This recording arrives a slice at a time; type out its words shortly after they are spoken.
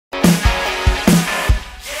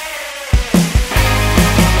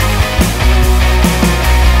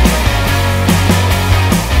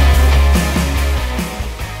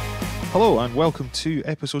Hello and welcome to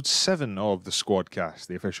episode 7 of the Squadcast,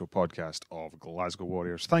 the official podcast of Glasgow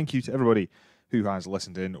Warriors. Thank you to everybody who has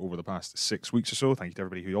listened in over the past 6 weeks or so. Thank you to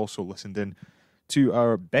everybody who also listened in to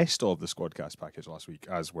our best of the Squadcast package last week,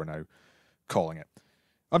 as we're now calling it.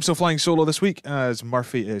 I'm still flying solo this week as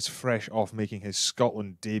Murphy is fresh off making his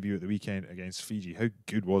Scotland debut at the weekend against Fiji. How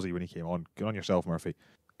good was he when he came on? Good on yourself, Murphy.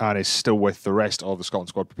 And is still with the rest of the Scotland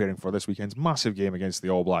squad preparing for this weekend's massive game against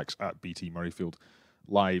the All Blacks at BT Murrayfield,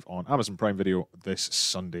 live on Amazon Prime Video this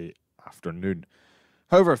Sunday afternoon.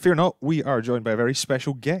 However, fear not, we are joined by a very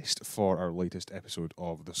special guest for our latest episode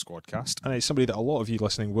of the Squadcast, and it's somebody that a lot of you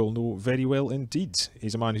listening will know very well indeed.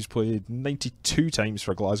 He's a man who's played 92 times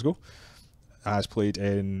for Glasgow, has played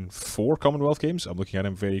in 4 Commonwealth Games. I'm looking at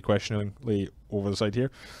him very questioningly over the side here,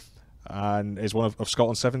 and is one of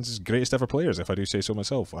Scotland 7's greatest ever players, if I do say so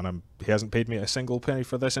myself, and he hasn't paid me a single penny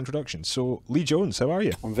for this introduction. So, Lee Jones, how are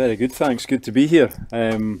you? I'm very good, thanks. Good to be here.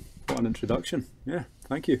 What an introduction. Yeah,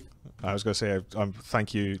 thank you. I was going to say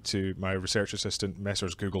thank you to my research assistant,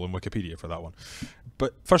 Messrs Google and Wikipedia, for that one.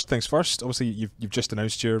 But first things first, obviously you've just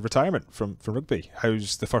announced your retirement from rugby.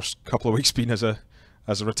 How's the first couple of weeks been as a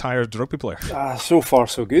retired rugby player? So far,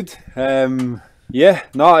 so good. Yeah,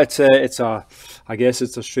 no, I guess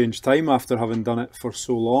it's a strange time after having done it for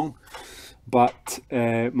so long, but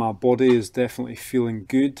my body is definitely feeling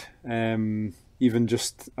good. Even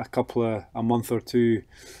just a month or two,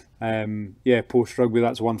 post rugby,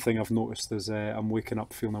 that's one thing I've noticed is I'm waking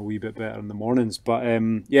up feeling a wee bit better in the mornings. But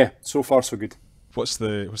so far so good. What's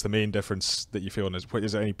the main difference that you feel?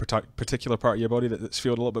 Is there any particular part of your body that's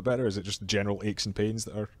feeling a little bit better? Is it just general aches and pains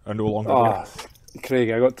that are no longer there?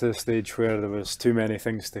 Craig, I got to the stage where there was too many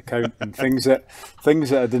things to count and things that I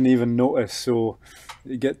didn't even notice. So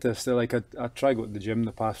you get to still, like, I tried to go to the gym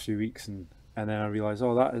the past few weeks and then I realised,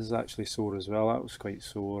 that is actually sore as well. That was quite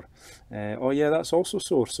sore. That's also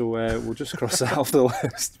sore. So we'll just cross that off the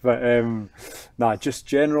list. But just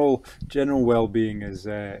general well-being is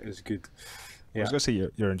good. Yeah. I was going to say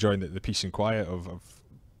you're enjoying the peace and quiet of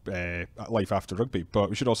life after rugby, but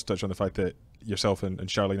we should also touch on the fact that yourself and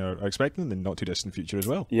Charlene are expecting in the not too distant future as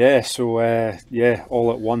well. Yeah, so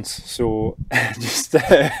all at once. So just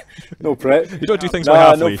no pressure. You don't do things by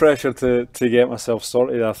halfway. No pressure to get myself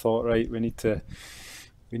sorted. I thought, right, we need to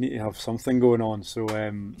have something going on. So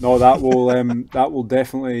that will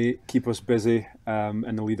definitely keep us busy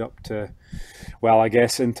in the lead up to, I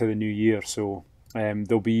guess, into the new year. So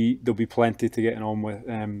there'll be plenty to getting on with.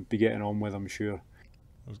 I'm sure.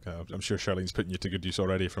 Okay, I'm sure Charlene's putting you to good use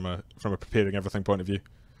already from a preparing everything point of view.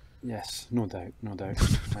 Yes, no doubt. But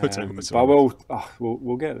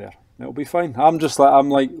we'll get there. It'll be fine. I'm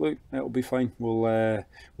like, look, it'll be fine. We'll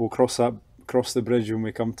cross the bridge when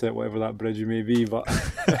we come to it, whatever that bridge may be. But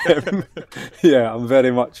I'm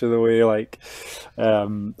very much of the way. Like,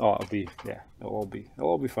 it'll all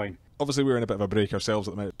be fine. Obviously, we're in a bit of a break ourselves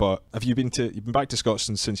at the minute. But you've been back to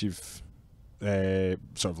Scotstoun since you've I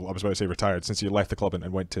was about to say retired, since you left the club and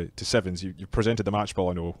went to Sevens. You've presented the match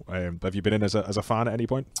ball, I know. Have you been in as a fan at any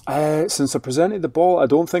point? Since I presented the ball, I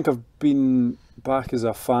don't think I've been back as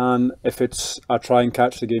a fan. I try and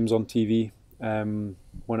catch the games on TV when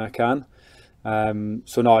I can.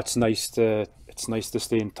 It's nice to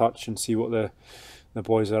stay in touch and see what the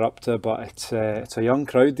boys are up to. But it's a young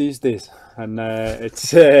crowd these days, and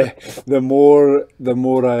it's the more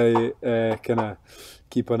I kind of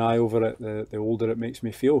keep an eye over it, the older it makes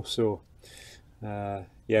me feel. So but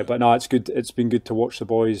no, it's good. It's been good to watch the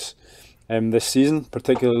boys this season,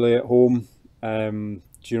 particularly at home.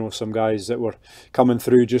 Some guys that were coming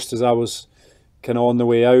through just as I was kind of on the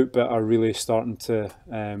way out, but are really starting to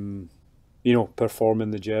perform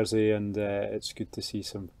in the jersey, and it's good to see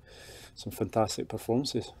some fantastic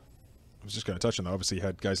performances. I was just going to touch on that. Obviously, you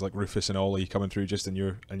had guys like Rufus and Ollie coming through just in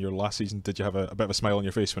your last season. Did you have a bit of a smile on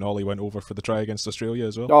your face when Ollie went over for the try against Australia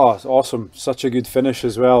as well? Oh, it's awesome! Such a good finish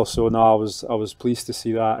as well. So no, I was pleased to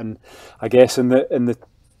see that, and I guess in the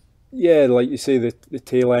like you say, the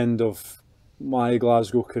tail end of my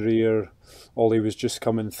Glasgow career, Ollie was just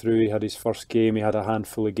coming through. He had his first game. He had a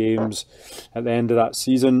handful of games at the end of that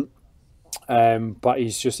season. But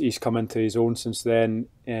he's come into his own since then.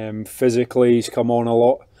 Physically, he's come on a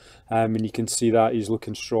lot. And you can see that he's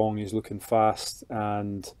looking strong, he's looking fast,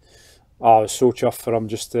 and I was so chuffed for him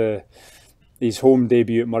just his home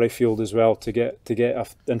debut at Murrayfield as well to get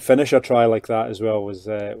and finish a try like that as well was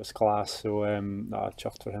class. So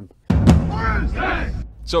chuffed for him.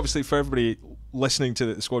 So obviously for everybody listening to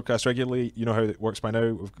the Squadcast regularly, you know how it works by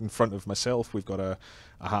now. In front of myself, we've got a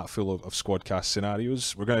hat full of Squadcast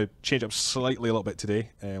scenarios. We're going to change up slightly a little bit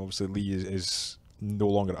today. Obviously Lee is no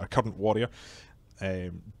longer a current Warrior.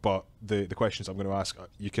 But the questions I'm going to ask,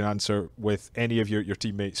 you can answer with any of your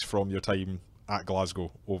teammates from your time at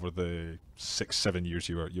Glasgow over the 6-7 years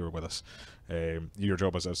you were with us. Your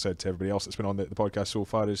job, as I've said to everybody else that's been on the podcast so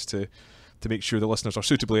far, is to make sure the listeners are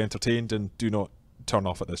suitably entertained and do not turn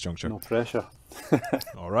off at this juncture. No pressure.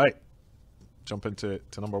 All right. Jump into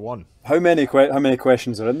number one. How many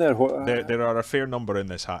questions are in there? There are a fair number in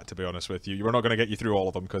this hat, to be honest with you. We're not going to get you through all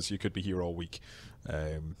of them because you could be here all week.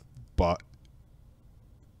 But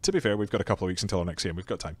to be fair, we've got a couple of weeks until our next game. We've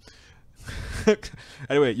got time.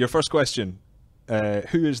 Anyway, your first question.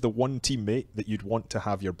 Who is the one teammate that you'd want to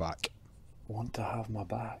have your back? Want to have my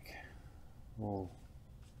back? Oh.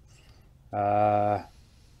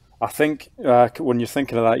 I think when you're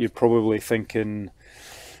thinking of that, you're probably thinking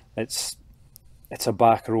it's a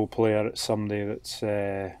back row player. It's somebody that's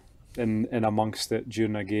in amongst it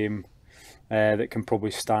during a game that can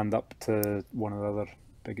probably stand up to one of the other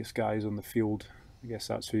biggest guys on the field. I guess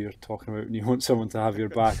that's who you're talking about when you want someone to have your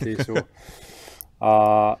back. So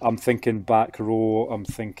I'm thinking back row. I'm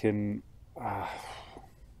thinking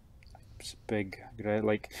it's big.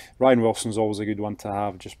 Like Ryan Wilson's always a good one to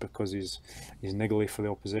have, just because he's niggly for the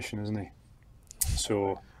opposition, isn't he?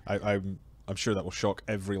 So I'm sure that will shock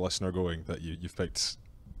every listener going that you've picked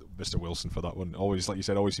Mr. Wilson for that one. Always, like you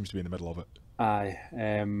said, always seems to be in the middle of it. Aye.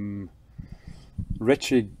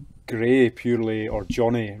 Richie Gray purely, or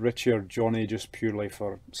Johnny. Richie or Johnny just purely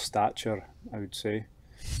for stature, I would say.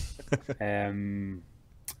 And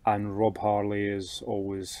Rob Harley is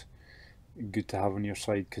always good to have on your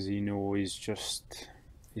side, because he's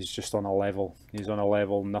just on a level. He's on a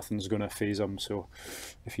level, nothing's going to faze him. So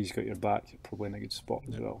if he's got your back, you're probably in a good spot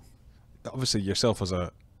as well. Obviously, yourself as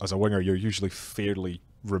a winger, you're usually fairly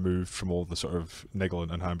removed from all the sort of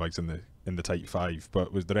niggling and handbags in the tight five.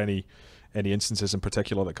 But was there any instances in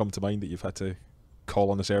particular that come to mind that you've had to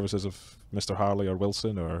call on the services of Mr. Harley or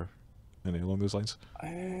Wilson or any along those lines?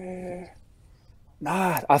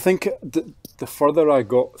 Nah, I think the further I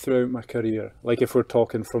got throughout my career, like if we're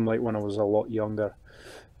talking from like when I was a lot younger,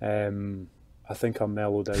 I think I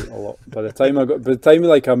mellowed out a lot. By the time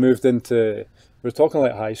I moved into, we're talking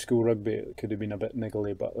like high school rugby, it could have been a bit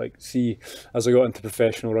niggly, but like, see, as I got into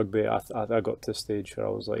professional rugby, I got to a stage where I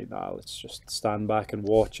was like, nah, let's just stand back and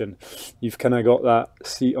watch. And you've kind of got that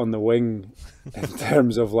seat on the wing in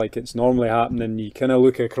terms of like it's normally happening. You kind of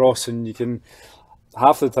look across and you can,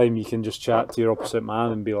 half the time you can just chat to your opposite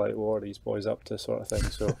man and be like, what are these boys up to, sort of thing.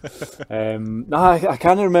 So, I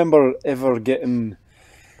can't remember ever getting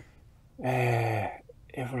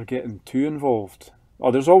too involved. Oh,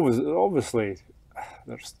 there's obviously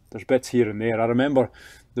there's bits here and there. I remember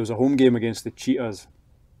there was a home game against the Cheetahs.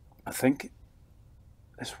 I think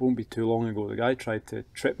this won't be too long ago. The guy tried to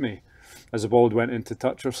trip me as the ball went into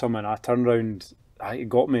touch or something. I turned around, it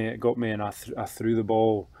got me, and I threw the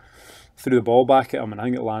ball back at him, and I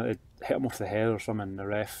think it landed, hit him off the head or something. And the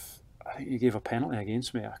ref, I think he gave a penalty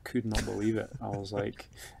against me. I could not believe it. I was like,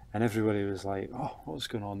 and everybody was like, "Oh, what's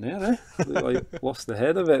going on there?" Like lost the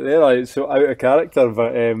head of it there. Like, so out of character.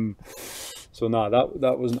 But so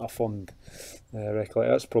that wasn't a fun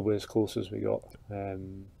recollection. That's probably as close as we got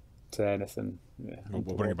to anything. Yeah,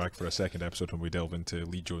 we'll bring it back for a second episode when we delve into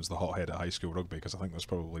Lee Jones, the hothead at high school rugby, because I think there's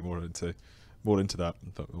probably more into that.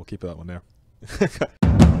 But we'll keep that one there.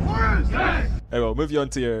 Anyway, we'll move you on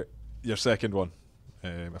to your second one.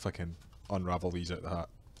 If I can unravel these out of the hat.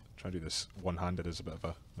 Try to do this one-handed is a bit of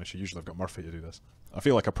a... Usually I've got Murphy to do this. I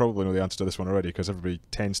feel like I probably know the answer to this one already, because everybody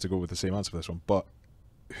tends to go with the same answer for this one. But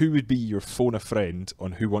who would be your phone a friend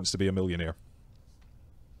on Who Wants to Be a Millionaire?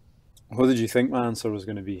 What did you think my answer was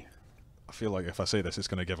going to be? I feel like if I say this, it's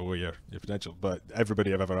going to give away your potential. But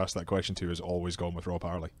everybody I've ever asked that question to has always gone with Rob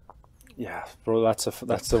Harley. Yeah, bro, that's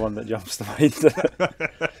the one that jumps to mind.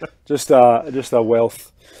 just a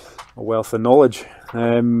wealth of knowledge.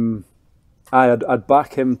 I'd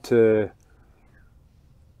back him to.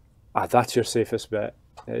 That's your safest bet.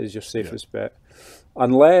 It is your safest bet,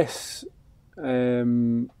 unless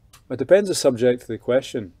it depends the subject of the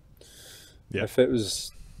question. Yeah. If it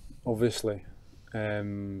was obviously,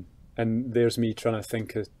 and there's me trying to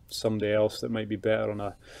think of somebody else that might be better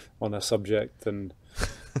on a subject than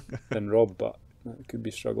Rob, but it could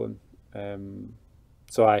be struggling. Nailed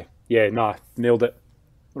it.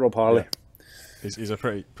 Rob Harley. Yeah. He's a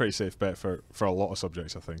pretty safe bet for a lot of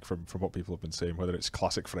subjects, I think, from what people have been saying, whether it's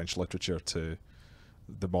classic French literature to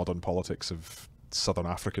the modern politics of southern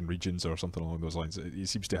African regions or something along those lines. He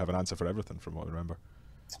seems to have an answer for everything, from what I remember.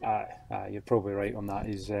 You're probably right on that.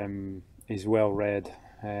 He's well read,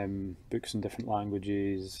 books in different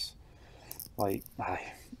languages.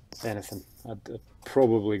 anything. I'd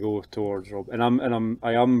probably go towards Rob, and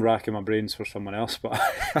I am racking my brains for someone else, but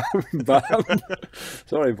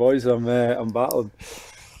sorry boys, I'm battling.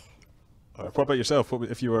 What about yourself?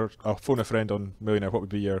 If you were a phone a friend on Millionaire, what would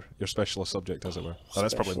be your specialist subject, as it were?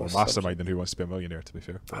 That's probably more Mastermind than Who Wants to Be a Millionaire, to be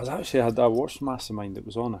fair. I watched Mastermind. It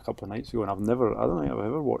was on a couple of nights ago, and I don't think I've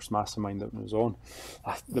ever watched Mastermind that was on.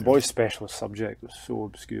 The boy's specialist subject was so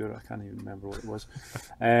obscure, I can't even remember what it was.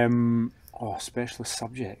 Specialist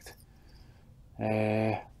subject.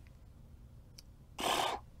 I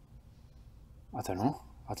don't know.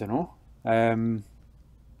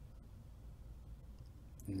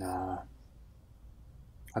 Nah.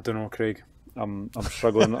 I don't know, Craig. I'm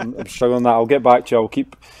struggling. I'm struggling that. I'll get back to you.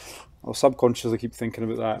 I'll subconsciously keep thinking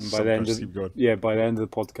about that, and by the end of the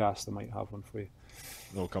podcast, I might have one for you.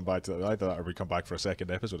 We'll come back to that. Either that, or we come back for a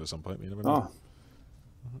second episode at some point. You never know.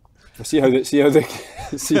 We'll see how the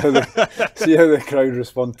crowd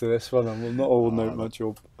respond to this one, and we're not holding out much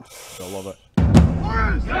hope. I love it.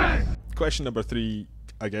 Question number 3.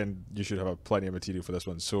 Again, you should have plenty of material for this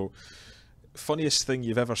one. So, funniest thing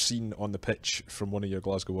you've ever seen on the pitch from one of your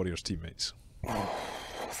Glasgow Warriors teammates?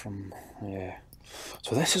 So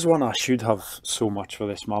this is one I should have so much for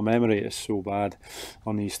this. My memory is so bad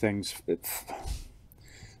on these things. It's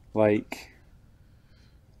like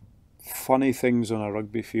funny things on a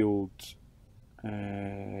rugby field.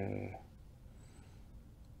 Like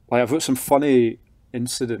I've got some funny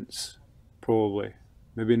incidents, probably.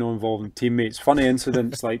 Maybe not involving teammates. Funny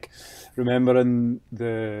incidents like remembering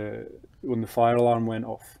when the fire alarm went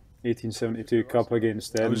off, 1872 Cup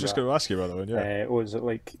against Edinburgh. I was just going to ask you about that one, yeah. It was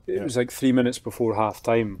like 3 minutes before half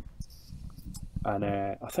time, and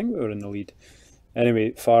I think we were in the lead.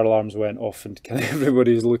 Anyway, fire alarms went off, and kind of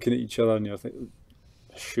everybody's looking at each other, and you're thinking,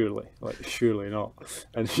 surely not,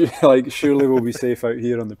 and surely we'll be safe out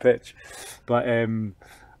here on the pitch. But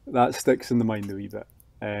that sticks in the mind a wee bit.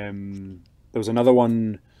 There was another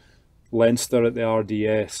one, Leinster at the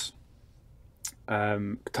RDS.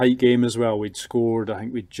 Tight game as well. We'd scored. I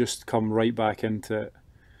think we'd just come right back into it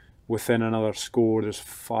within another score. There's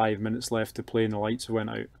 5 minutes left to play, and the lights went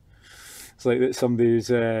out. It's like that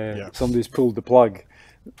somebody's pulled the plug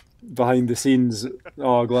behind the scenes.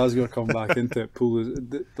 Glasgow come back into it.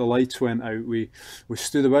 The lights went out. We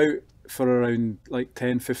stood about for around like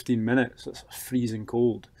 10-15 minutes. It's freezing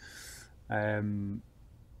cold.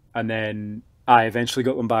 And then I eventually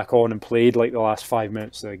got them back on and played like the last 5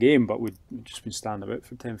 minutes of the game, but we'd just been standing about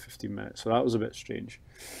for 10-15 minutes, so that was a bit strange.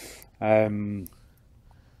 Other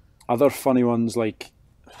funny ones, like,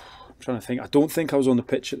 I'm trying to think, I don't think I was on the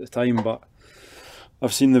pitch at the time, but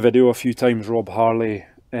I've seen the video a few times. Rob Harley,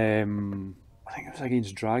 I think it was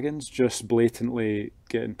against Dragons, just blatantly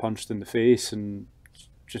getting punched in the face and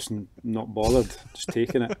just not bothered, just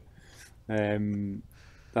taking it.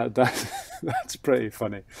 That's pretty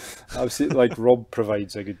funny. I've seen, like, Rob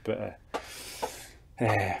provides a good bit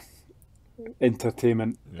of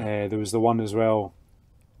entertainment. Yeah. There was the one as well.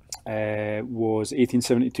 Was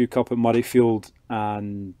 1872 Cup at Murrayfield,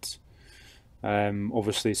 and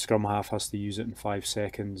obviously scrum half has to use it in 5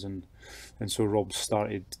 seconds, and so Rob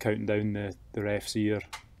started counting down the ref's ear.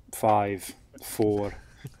 5, 4,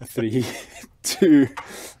 3, 2,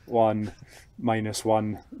 1,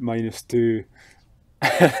 -1, -2.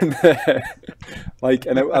 And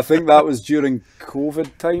I think that was during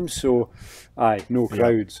COVID time, so no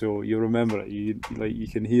crowd, so you remember it. You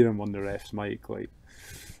can hear him on the ref's mic, like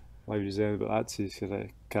loud as ever, but that's his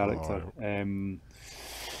character.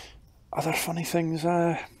 Other funny things,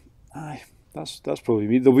 that's probably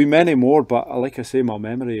me. There'll be many more, but like I say, my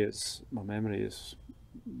memory is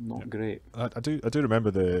not great. I do remember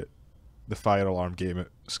the fire alarm game at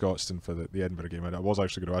Scotstoun for the Edinburgh game, and I was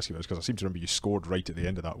actually going to ask you about this because I seem to remember you scored right at the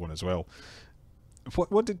end of that one as well. What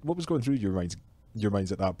was going through your minds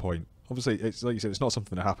at that point? Obviously, it's like you said, it's not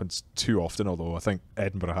something that happens too often, although I think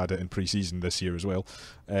Edinburgh had it in pre-season this year as well.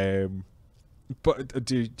 But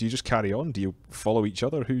do you just carry on? Do you follow each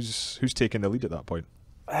other? Who's taking the lead at that point?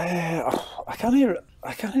 I can't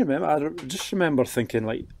remember. I just remember thinking,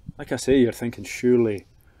 like I say, you're thinking surely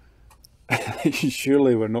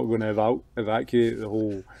we're not going to evacuate the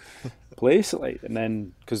whole place, and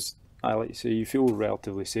then because like you say, you feel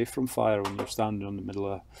relatively safe from fire when you're standing on the middle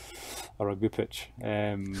of a rugby pitch.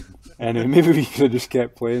 Anyway, maybe we could have just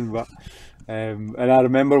kept playing, but and I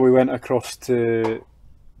remember we went across into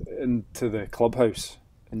the clubhouse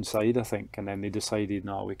inside, I think, and then they decided,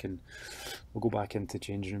 no, we'll go back into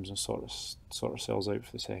changing rooms and sort ourselves out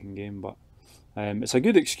for the second game. But it's a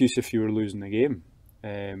good excuse if you were losing the game.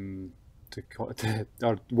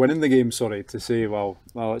 Or winning the game, to say, well,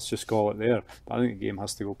 let's just call it there. But I think the game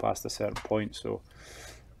has to go past a certain point, so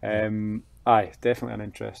Aye, definitely an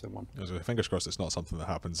interesting one. So fingers crossed it's not something that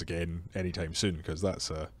happens again anytime soon, because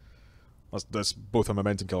that's both a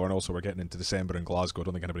momentum killer, and also we're getting into December in Glasgow. I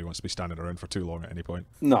don't think anybody wants to be standing around for too long at any point.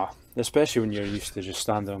 No, especially when you're used to just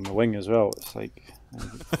standing on the wing as well. It's like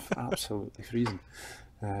absolutely freezing.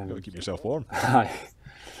 Got to keep yourself warm. Aye,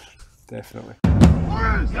 definitely.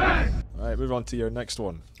 Alright, move on to your next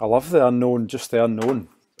one. I love the unknown, just the unknown.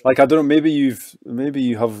 Like, I don't know, maybe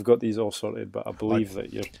you have got these all sorted, but I believe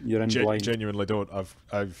that you're in blind. Genuinely don't.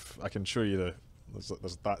 I can show you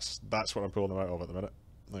that's what I'm pulling them out of at the minute.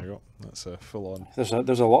 There you go. That's a full on. There's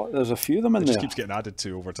a few of them in it there. Just keeps getting added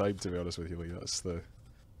to over time, to be honest with you, Lee.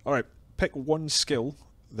 All right. Pick one skill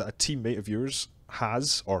that a teammate of yours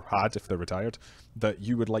has, or had if they're retired, that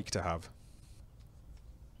you would like to have.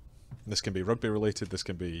 This can be rugby related. This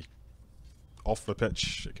can be off the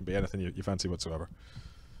pitch. It can be anything you fancy whatsoever.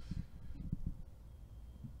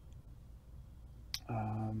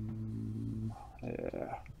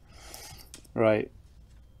 Yeah. Right.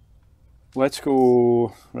 Let's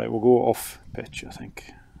go. Right, we'll go off pitch, I think.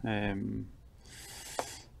 Trying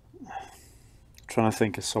to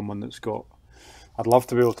think of someone that's got. I'd love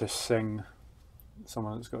to be able to sing.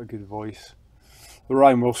 Someone that's got a good voice.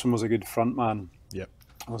 Ryan Wilson was a good front man. Yep.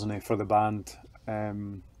 Wasn't he, for the band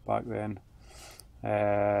back then?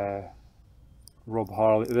 Rob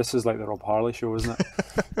Harley. This is like the Rob Harley show, isn't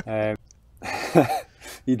it?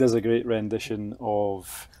 He does a great rendition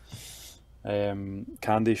of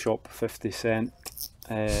Candy Shop 50 Cent.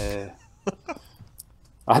 That'd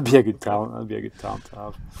be a good talent. That'd be a good talent to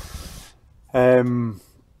have.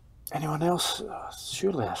 Anyone else?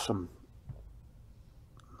 Surely there'll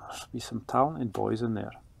be some talented boys in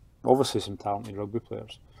there. Obviously some talented rugby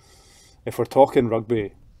players. If we're talking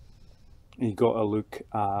rugby, you got to look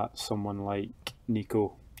at someone like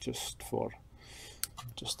Nico, just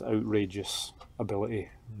outrageous ability.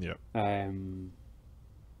 Yeah.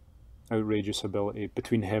 Outrageous ability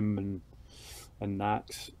between him and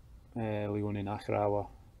Nax, Leone Nakarawa.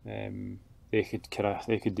 They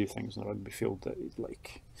could do things in the rugby field that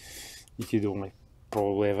like you could only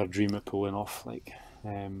probably ever dream of pulling off, like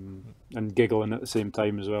and giggling at the same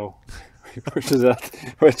time as well, which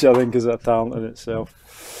I think is a talent in itself.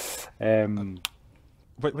 When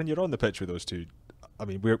you're on the pitch with those two, I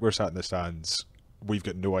mean, we're sat in the stands. We've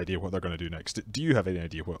got no idea what they're going to do next. Do you have any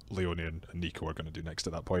idea what Leone and Nico are going to do next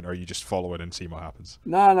at that point, or are you just following and seeing what happens?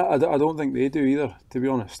 No, I don't think they do either, to be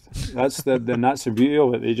honest. That's the beauty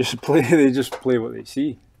of it. They just play what they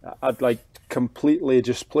see. I'd like completely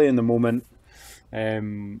just play in the moment.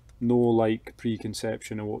 No like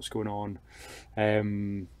preconception of what's going on.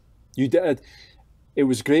 It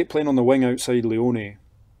was great playing on the wing outside Leone,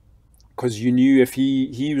 because you knew if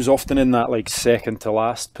he was often in that like second to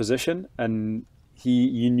last position, and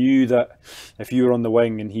you knew that if you were on the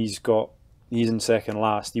wing and he's in second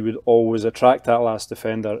last, he would always attract that last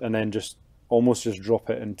defender and then just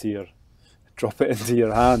drop it into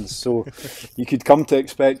your hands. So you could come to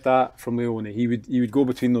expect that from Leone. He would go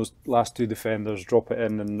between those last two defenders, drop it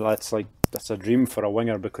in, and that's a dream for a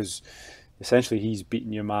winger, because essentially he's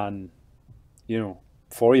beating your man,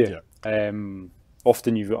 for you. Yeah.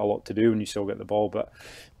 Often you've got a lot to do when you still get the ball, but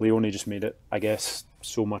Leone just made it, I guess,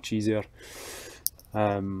 so much easier.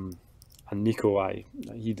 And Nico,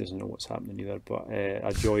 he doesn't know what's happening either, but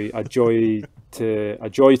a joy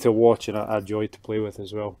to watch, and a joy to play with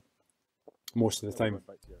as well. Most of the time.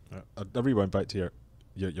 I rewind back to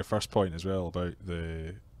your first point as well about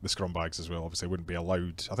the scrum bags as well. Obviously, I wouldn't be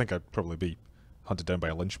allowed. I think I'd probably be hunted down by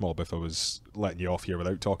a lynch mob if I was letting you off here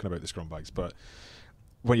without talking about the scrum bags. But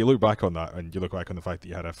when you look back on that, and you look back on the fact that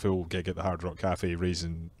you had a full gig at the Hard Rock Cafe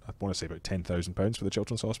raising, I want to say about £10,000 for the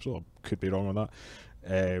Children's Hospital. I could be wrong on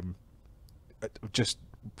that. Just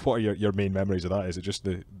what are your main memories of that? Is it just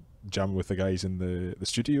the jamming with the guys in the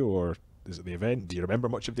studio, or is it the event? Do you remember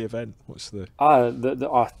much of the event? What's the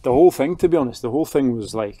whole thing? To be honest, the whole thing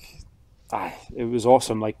was like, it was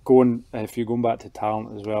awesome. Like if you're going back to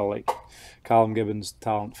talent as well, like Callum Gibbons'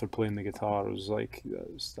 talent for playing the guitar was like,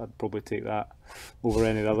 I'd probably take that over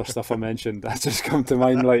any of the other stuff I mentioned. That just come to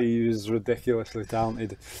mind. Like, he was ridiculously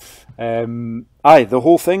talented. The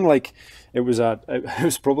whole thing, like, it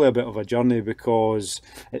was probably a bit of a journey, because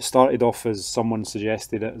it started off as someone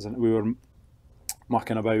suggested it, we were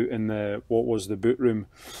mucking about in what was the boot room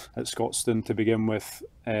at Scotstoun to begin with,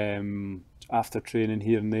 after training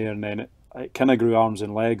here and there, and then it kind of grew arms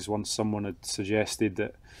and legs once someone had suggested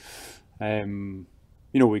that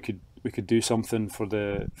we could do something for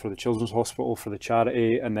the Children's Hospital, for the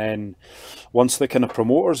charity. And then once the kind of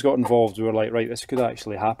promoters got involved, we were like, right, this could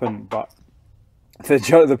actually happen. But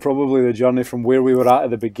probably the journey from where we were at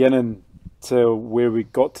the beginning to where we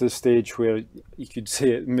got to the stage where you could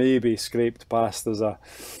say it maybe scraped past as a,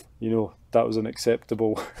 that was an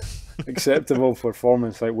acceptable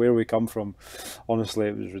performance. Like, where we come from, honestly,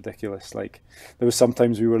 it was ridiculous. Like, there was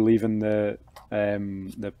sometimes we were leaving the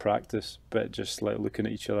practice, but just like looking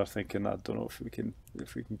at each other thinking, I don't know if we can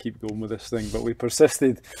keep going with this thing. But we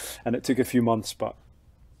persisted, and it took a few months, but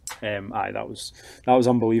that was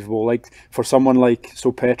unbelievable. Like, for someone like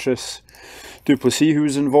Petrus Duplessis,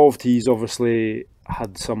 who's involved, he's obviously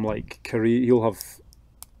had some like career. He'll have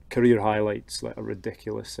career highlights, like a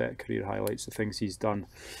ridiculous set of career highlights, the things he's done,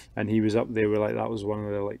 and he was up there with like, that was one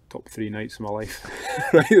of the like top 3 nights of my life,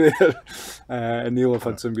 right there. And he'll have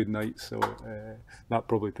had some good nights, so that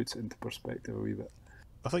probably puts it into perspective a wee bit.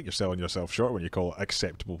 I think you're selling yourself short when you call it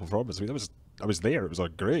acceptable performance. I mean, I was there. It was a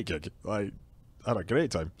great gig. I had a great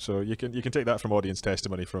time. So you can take that from audience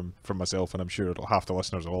testimony from myself, and I'm sure half the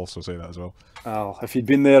listeners will also say that as well. Well, if you'd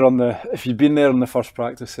been there on the first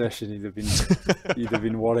practice session, you'd have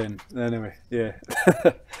been worrying. Anyway, yeah.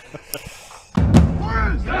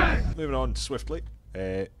 Moving on swiftly.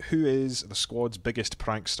 Who is the squad's biggest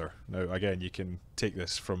prankster? Now, again, you can take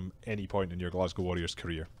this from any point in your Glasgow Warriors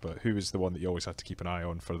career, but who is the one that you always have to keep an eye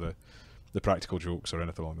on for the practical jokes or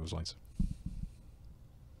anything along those lines?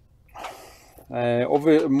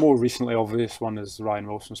 More recently, obvious one is Ryan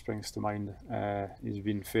Wilson springs to mind. He's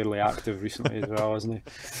been fairly active recently as well, hasn't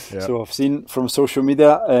he? Yeah. So I've seen from social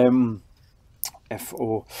media.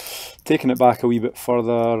 Taking it back a wee bit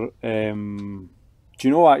further, do you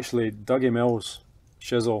know actually Dougie Mills,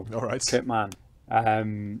 Shizzle, kit man?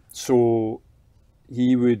 So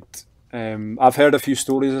he would. I've heard a few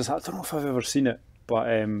stories. I don't know if I've ever seen it, but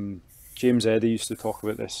James Eddy used to talk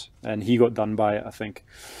about this, and he got done by it, I think.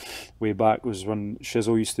 Way back was when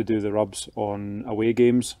Shizzle used to do the rubs on away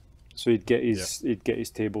games. So he'd get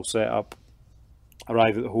his table set up,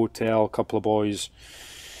 arrive at the hotel, a couple of boys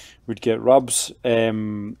would get rubs,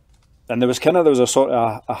 and there was a sort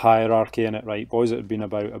of a hierarchy in it, right? Boys that had been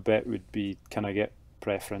about a bit would be kind of get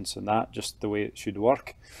preference and that, just the way it should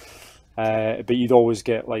work. But you'd always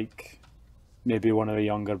get like maybe one of the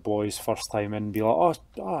younger boys first time in be like, oh,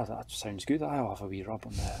 that sounds good. I'll have a wee rub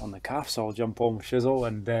on the calf, so I'll jump on with Shizzle.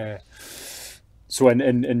 And so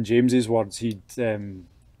in James's words, he'd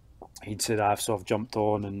said, I've sort of jumped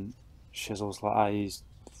on, and Shizzle's like, he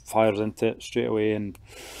fires into it straight away, and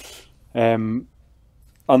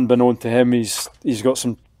unbeknown to him, he's got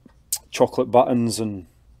some chocolate buttons, and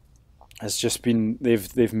it's just been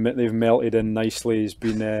they've melted in nicely. He's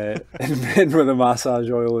been in with a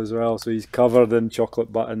massage oil as well, so he's covered in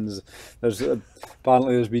chocolate buttons.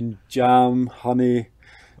 Apparently there's been jam, honey,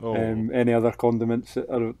 any other condiments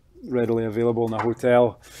that are readily available in a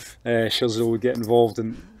hotel. Shizzle would get involved,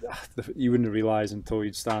 and you wouldn't realise until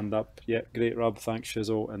you'd stand up. Yeah, great rub, thanks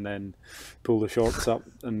Shizzle, and then pull the shorts up,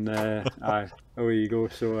 and away you go.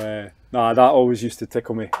 So that always used to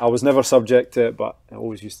tickle me. I was never subject to it, but it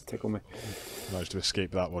always used to tickle me. Managed to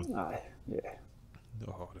escape that one. Yeah.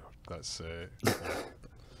 Oh no, that's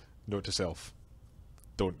note to self: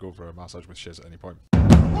 don't go for a massage with Shiz at any point.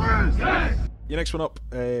 Your next one up,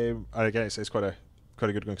 again, it's quite a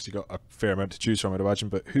good one because you got a fair amount to choose from, I'd imagine.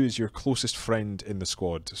 But who is your closest friend in the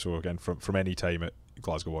squad? So again, from any time at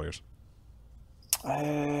Glasgow Warriors.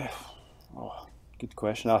 Good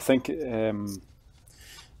question. I think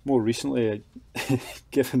more recently,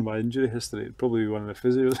 given my injury history, it'd probably be one of the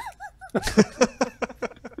physios.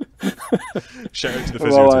 Shout out to the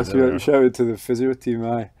physio team. Shout out to the physio team.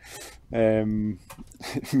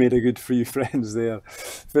 Made a good few friends there.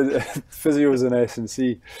 Physios in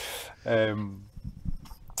S&C.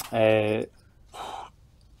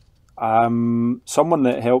 Someone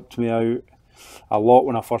that helped me out a lot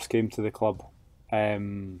when I first came to the club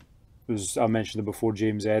was, I mentioned it before,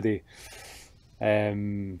 James Eddy.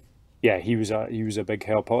 He was a big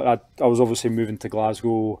help. I was obviously moving to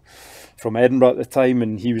Glasgow from Edinburgh at the time,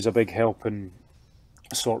 and he was a big help in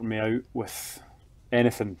sorting me out with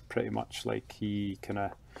anything pretty much. Like, he kind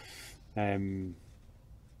of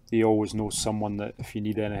he always knows someone that if you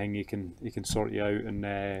need anything, he can sort you out. And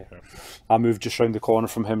I moved just round the corner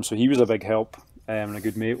from him, so he was a big help and a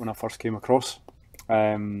good mate when I first came across.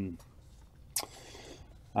 And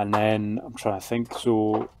then I'm trying to think.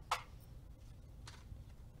 So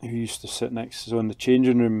who used to sit next? So in the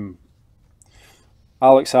changing room,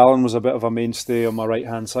 Alex Allen was a bit of a mainstay on my right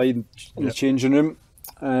hand side in the changing room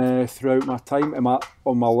throughout my time.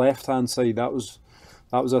 On my left hand side, that was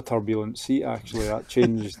a turbulent seat actually. That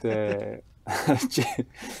changed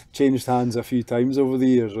changed hands a few times over the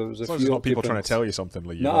years. There was as long as there's not people trying to tell you something,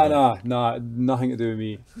 like No, nothing to do with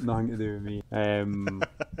me. Nothing to do with me.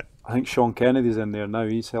 I I think Sean Kennedy's in there now.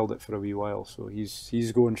 He's held it for a wee while, so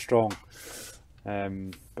he's going strong.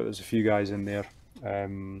 But there's a few guys in there.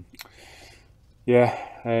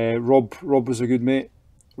 Rob was a good mate.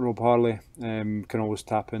 Rob Harley can always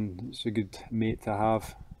tap in. It's a good mate to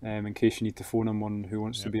have in case you need to phone him on Who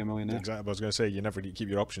Wants to Be a Millionaire. Exactly. I was going to say, you never need to keep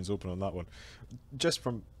your options open on that one. Just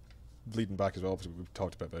from leading back as well, because we've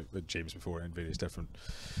talked about James before and various different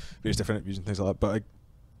interviews and things like that. But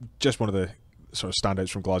just one of the sort of standouts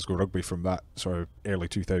from Glasgow rugby from that sort of early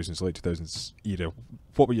 2000s, late 2000s era.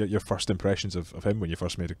 What were your first impressions of him when you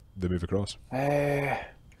first made the move across?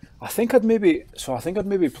 I think I'd maybe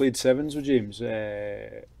played sevens with James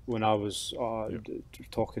when I was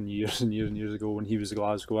talking years and years and years ago when he was at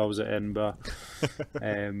Glasgow. I was at Edinburgh.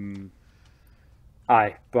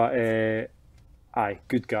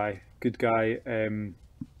 Good guy.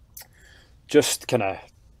 Just kind of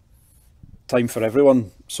time for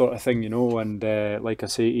everyone sort of thing, and like I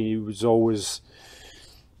say, he was always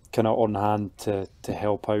kind of on hand to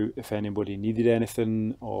help out if anybody needed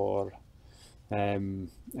anything, or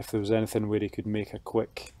if there was anything where he could make a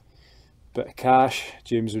quick bit of cash,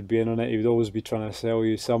 James would be in on it. He would always be trying to sell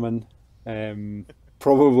you something,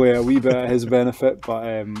 probably a wee bit at his benefit,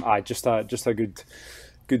 but just a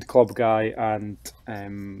good club guy, and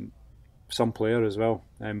some player as well.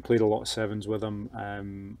 Played a lot of sevens with him,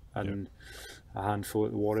 and a handful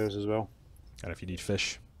at the Warriors as well. And if you need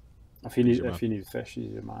fish, if you need fish,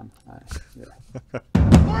 he's your man.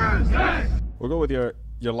 We'll go with your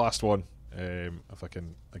last one. If I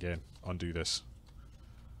can again undo this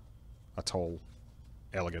at all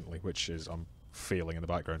elegantly, which is I'm failing in the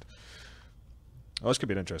background. Oh, this could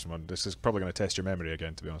be an interesting one. This is probably going to test your memory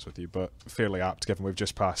again, to be honest with you, but fairly apt given we've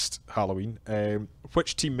just passed Halloween.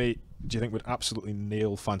 Which teammate do you think would absolutely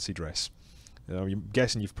nail fancy dress? I'm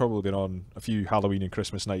guessing you've probably been on a few Halloween and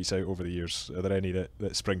Christmas nights out over the years. Are there any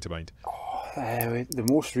that spring to mind? The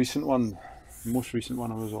most recent one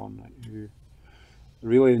I was on, who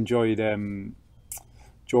really enjoyed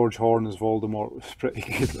George Horn as Voldemort, was pretty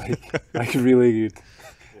good, like really good,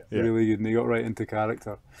 really good, and he got right into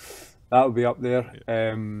character. That would be up there.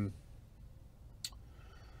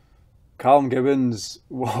 Callum Gibbons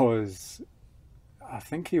was, I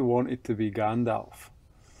think he wanted to be Gandalf,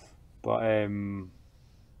 but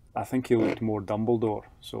I think he looked more Dumbledore,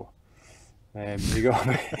 so he got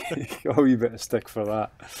a wee bit of stick for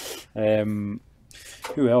that.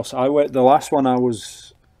 Who else? The last one I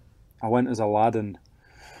went as Aladdin.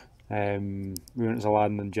 We went as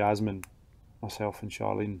Aladdin and Jasmine, myself and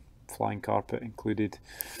Charlene, flying carpet included.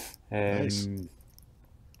 Nice.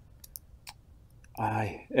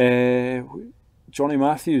 Johnny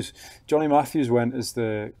Matthews went as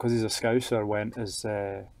because he's a Scouser, went as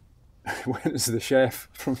the chef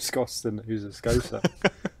from Scotstoun, who's a Scouser.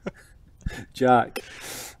 Jack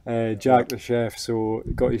the chef, so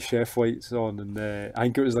got his chef whites on, and I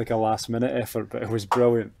think it was like a last minute effort, but it was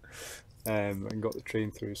brilliant, and got the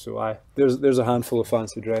train through. So there's a handful of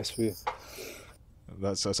fancy dress for you.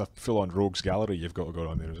 That's a full-on rogues gallery you've got to go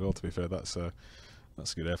on there as well. To be fair, that's a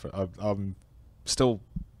good effort. I'm still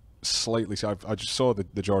slightly. I just saw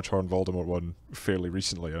the George Horn Voldemort one fairly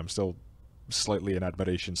recently, and I'm still slightly in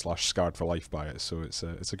admiration / scarred for life by it. So it's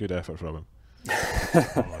a good effort from him.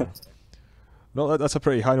 No, that's a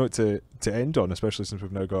pretty high note to end on, especially since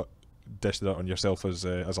we've now got dished it out on yourself as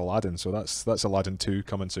Aladdin. So that's Aladdin 2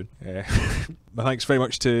 coming soon. Thanks very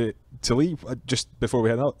much to Lee. Just before we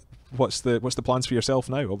head out, what's the plans for yourself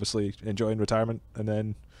now? Obviously enjoying retirement, and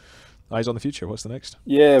then eyes on the future. What's the next?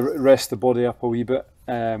 Yeah, rest the body up a wee bit,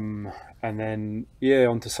 and then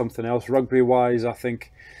onto something else. Rugby wise, I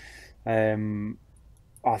think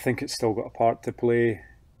it's still got a part to play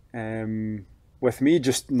with me.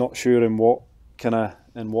 Just not sure in what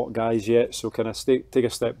guys yet. So kind of take a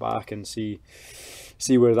step back and see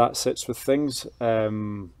where that sits with things.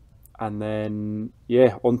 And then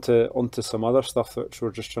onto some other stuff which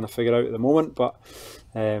we're just trying to figure out at the moment. But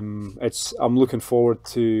I'm looking forward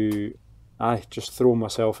to just throwing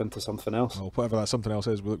myself into something else. Well, whatever that something else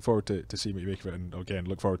is, we look forward to seeing what you make of it, and again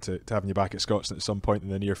look forward to having you back at Scotstoun at some point in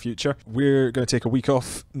the near future. We're going to take a week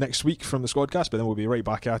off next week from the Squadcast, but then we'll be right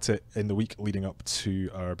back at it in the week leading up to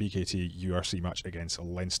our BKT URC match against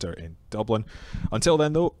Leinster in Dublin. Until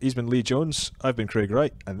then though, he's been Lee Jones, I've been Craig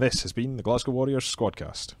Wright, and this has been the Glasgow Warriors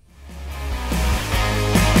Squadcast.